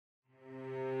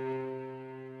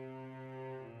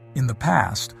In the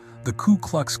past, the Ku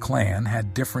Klux Klan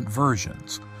had different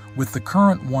versions, with the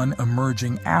current one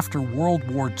emerging after World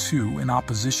War II in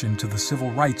opposition to the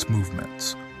civil rights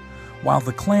movements. While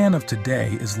the Klan of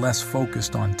today is less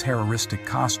focused on terroristic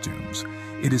costumes,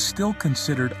 it is still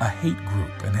considered a hate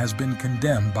group and has been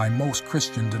condemned by most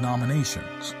Christian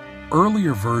denominations.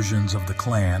 Earlier versions of the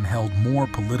Klan held more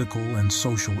political and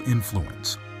social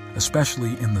influence,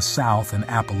 especially in the South and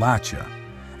Appalachia,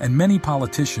 and many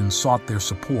politicians sought their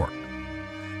support.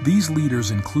 These leaders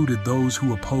included those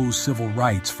who opposed civil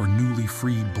rights for newly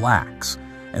freed blacks,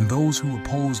 and those who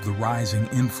opposed the rising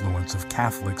influence of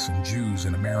Catholics and Jews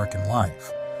in American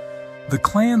life. The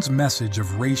Klan's message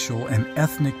of racial and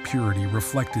ethnic purity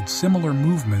reflected similar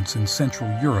movements in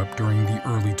Central Europe during the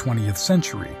early 20th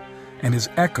century, and is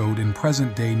echoed in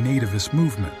present-day nativist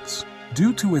movements.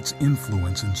 Due to its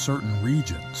influence in certain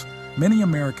regions, many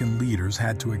American leaders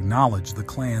had to acknowledge the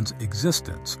Klan's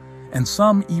existence, and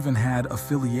some even had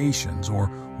affiliations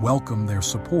or welcomed their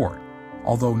support,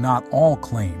 although not all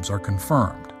claims are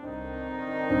confirmed.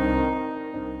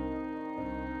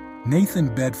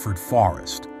 Nathan Bedford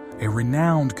Forrest, a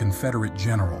renowned Confederate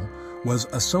general, was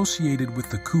associated with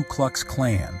the Ku Klux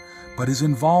Klan, but his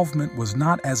involvement was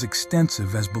not as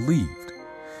extensive as believed.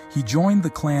 He joined the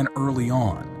Klan early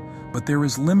on, but there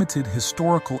is limited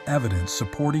historical evidence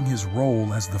supporting his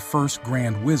role as the first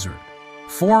Grand Wizard.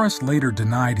 Forrest later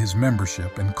denied his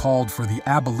membership and called for the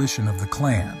abolition of the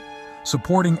Klan,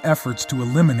 supporting efforts to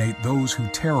eliminate those who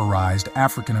terrorized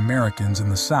African Americans in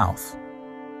the South.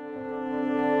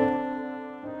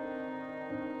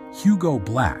 Hugo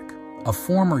Black, a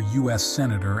former U.S.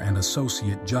 Senator and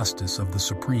Associate Justice of the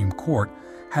Supreme Court,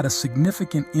 had a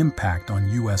significant impact on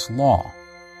U.S. law.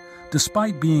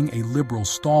 Despite being a liberal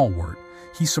stalwart,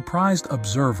 he surprised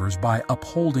observers by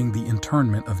upholding the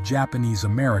internment of Japanese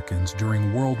Americans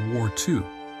during World War II.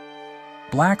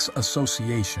 Black's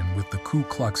association with the Ku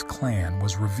Klux Klan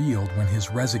was revealed when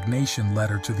his resignation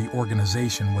letter to the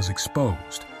organization was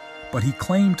exposed, but he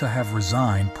claimed to have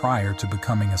resigned prior to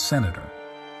becoming a senator.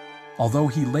 Although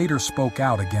he later spoke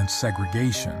out against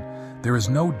segregation, there is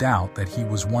no doubt that he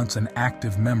was once an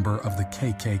active member of the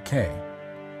KKK.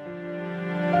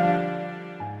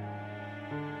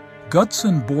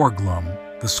 Gutzon Borglum,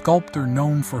 the sculptor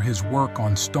known for his work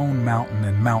on Stone Mountain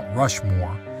and Mount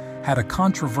Rushmore, had a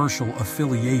controversial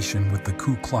affiliation with the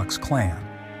Ku Klux Klan.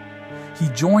 He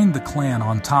joined the Klan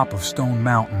on top of Stone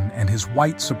Mountain, and his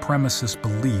white supremacist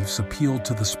beliefs appealed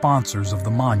to the sponsors of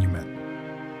the monument.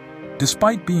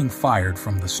 Despite being fired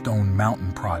from the Stone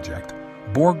Mountain project,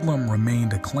 Borglum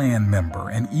remained a Klan member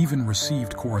and even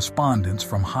received correspondence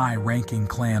from high-ranking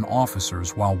Klan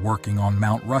officers while working on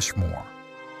Mount Rushmore.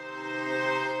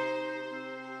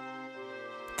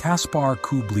 Caspar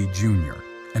Kublai Jr.,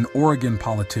 an Oregon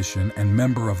politician and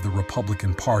member of the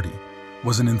Republican Party,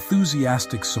 was an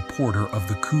enthusiastic supporter of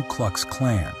the Ku Klux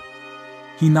Klan.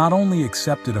 He not only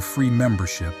accepted a free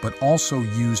membership but also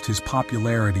used his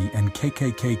popularity and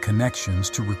KKK connections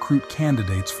to recruit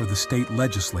candidates for the state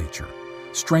legislature,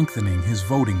 strengthening his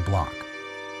voting bloc.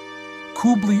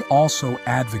 Kublai also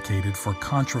advocated for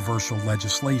controversial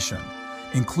legislation,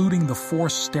 including the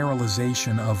forced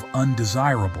sterilization of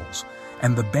undesirables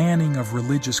and the banning of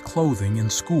religious clothing in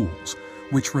schools,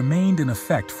 which remained in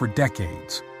effect for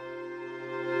decades.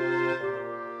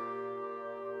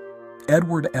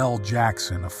 Edward L.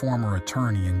 Jackson, a former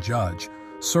attorney and judge,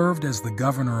 served as the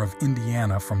governor of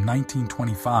Indiana from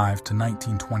 1925 to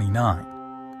 1929.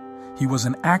 He was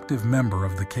an active member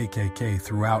of the KKK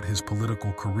throughout his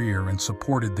political career and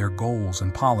supported their goals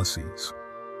and policies.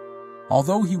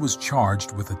 Although he was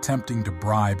charged with attempting to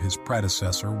bribe his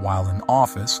predecessor while in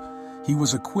office, he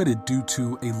was acquitted due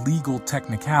to a legal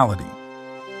technicality.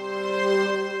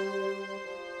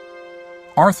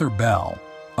 Arthur Bell,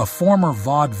 a former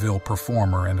vaudeville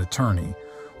performer and attorney,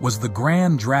 was the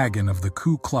Grand Dragon of the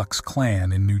Ku Klux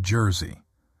Klan in New Jersey.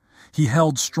 He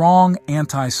held strong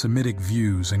anti-Semitic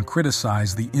views and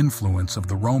criticized the influence of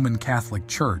the Roman Catholic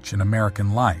Church in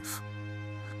American life.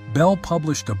 Bell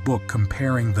published a book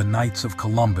comparing the Knights of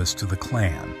Columbus to the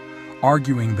Klan,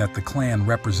 arguing that the Klan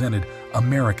represented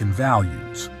American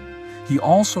values. He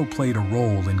also played a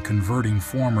role in converting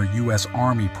former U.S.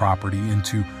 Army property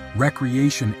into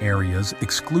recreation areas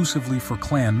exclusively for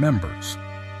Klan members.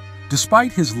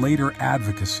 Despite his later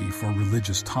advocacy for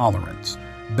religious tolerance,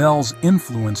 Bell's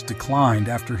influence declined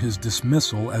after his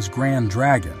dismissal as Grand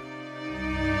Dragon.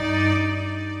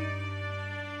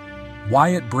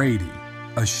 Wyatt Brady,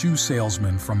 a shoe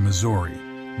salesman from Missouri,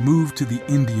 moved to the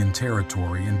Indian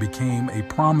Territory and became a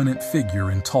prominent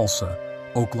figure in Tulsa,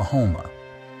 Oklahoma.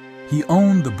 He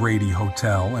owned the Brady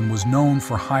Hotel and was known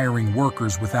for hiring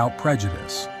workers without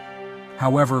prejudice.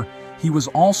 However, he was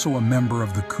also a member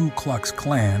of the Ku Klux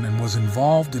Klan and was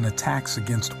involved in attacks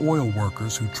against oil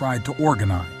workers who tried to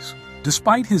organize.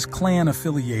 Despite his Klan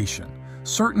affiliation,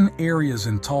 certain areas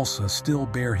in Tulsa still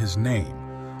bear his name,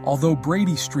 although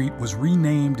Brady Street was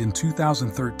renamed in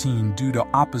 2013 due to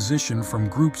opposition from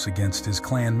groups against his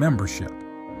Klan membership.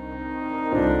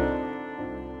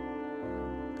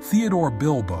 Theodore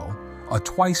Bilbo, a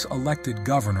twice-elected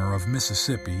governor of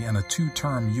Mississippi and a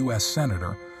two-term U.S.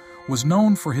 senator, was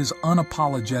known for his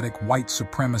unapologetic white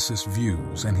supremacist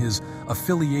views and his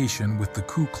affiliation with the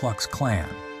Ku Klux Klan.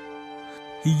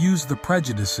 He used the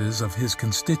prejudices of his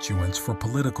constituents for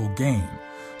political gain,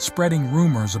 spreading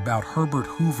rumors about Herbert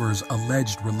Hoover's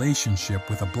alleged relationship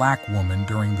with a black woman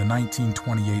during the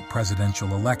 1928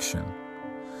 presidential election.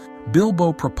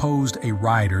 Bilbo proposed a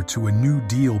rider to a New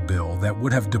Deal bill that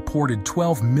would have deported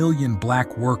 12 million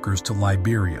black workers to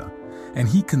Liberia, and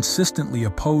he consistently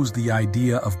opposed the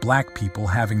idea of black people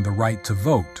having the right to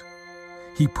vote.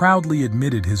 He proudly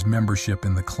admitted his membership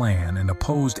in the Klan and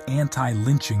opposed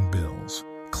anti-lynching bills,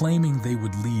 claiming they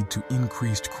would lead to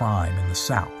increased crime in the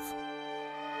South.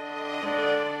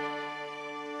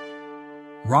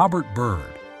 Robert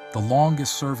Byrd, the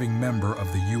longest-serving member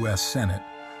of the U.S. Senate,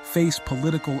 faced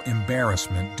political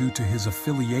embarrassment due to his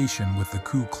affiliation with the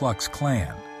Ku Klux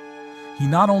Klan. He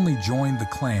not only joined the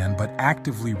Klan but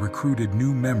actively recruited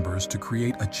new members to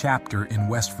create a chapter in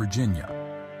West Virginia.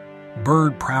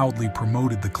 Byrd proudly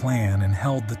promoted the Klan and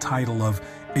held the title of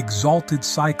Exalted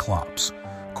Cyclops,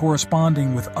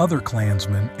 corresponding with other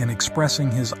Klansmen and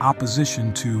expressing his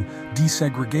opposition to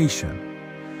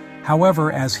desegregation.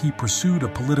 However, as he pursued a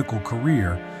political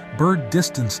career, Byrd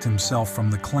distanced himself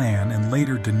from the Klan and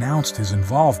later denounced his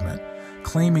involvement,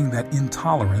 claiming that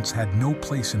intolerance had no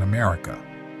place in America.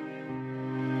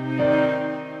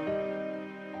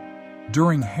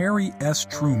 During Harry S.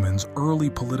 Truman's early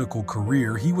political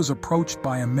career, he was approached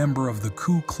by a member of the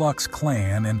Ku Klux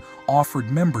Klan and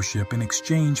offered membership in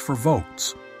exchange for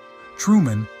votes.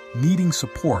 Truman, needing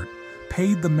support,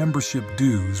 paid the membership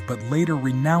dues but later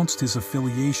renounced his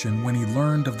affiliation when he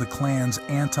learned of the Klan's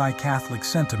anti-Catholic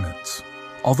sentiments.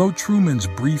 Although Truman's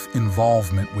brief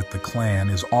involvement with the Klan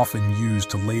is often used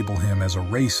to label him as a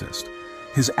racist,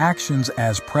 his actions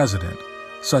as president,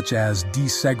 such as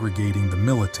desegregating the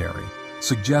military,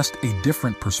 suggest a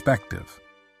different perspective.